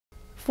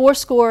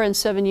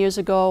407 years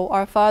ago,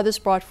 our fathers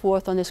brought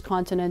forth on this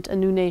continent a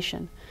new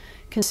nation,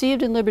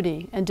 conceived in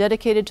liberty and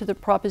dedicated to the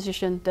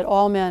proposition that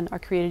all men are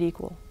created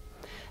equal.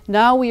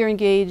 Now we are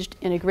engaged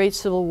in a great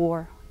civil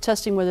war,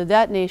 testing whether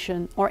that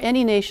nation, or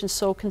any nation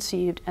so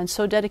conceived and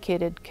so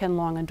dedicated, can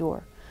long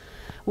endure.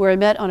 We are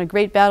met on a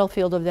great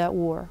battlefield of that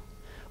war.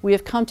 We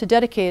have come to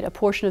dedicate a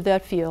portion of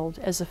that field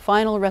as the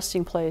final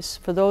resting place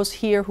for those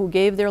here who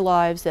gave their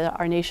lives that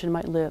our nation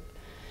might live.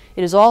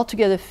 It is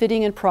altogether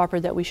fitting and proper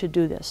that we should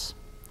do this.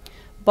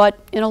 But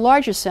in a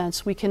larger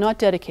sense, we cannot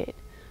dedicate,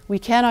 we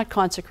cannot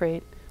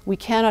consecrate, we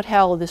cannot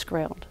hallow this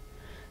ground.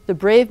 The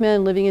brave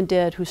men living and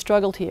dead who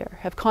struggled here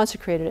have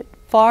consecrated it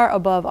far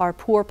above our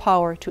poor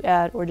power to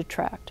add or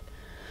detract.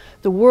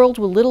 The world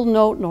will little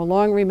note nor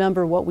long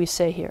remember what we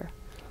say here,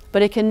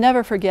 but it can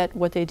never forget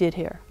what they did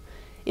here.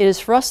 It is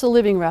for us the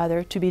living,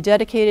 rather, to be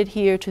dedicated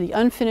here to the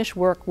unfinished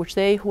work which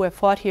they who have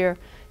fought here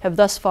have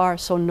thus far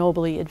so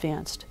nobly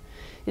advanced.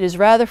 It is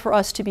rather for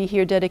us to be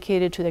here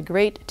dedicated to the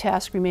great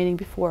task remaining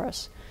before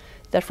us,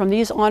 that from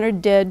these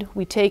honored dead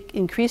we take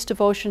increased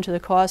devotion to the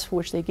cause for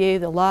which they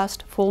gave the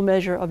last full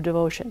measure of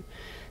devotion,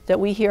 that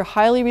we here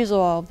highly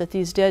resolve that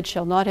these dead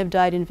shall not have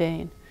died in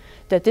vain,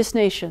 that this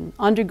nation,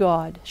 under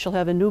God, shall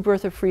have a new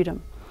birth of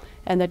freedom,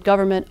 and that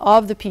government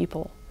of the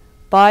people,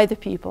 by the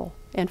people,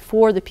 and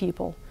for the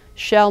people,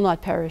 shall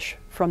not perish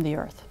from the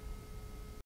earth.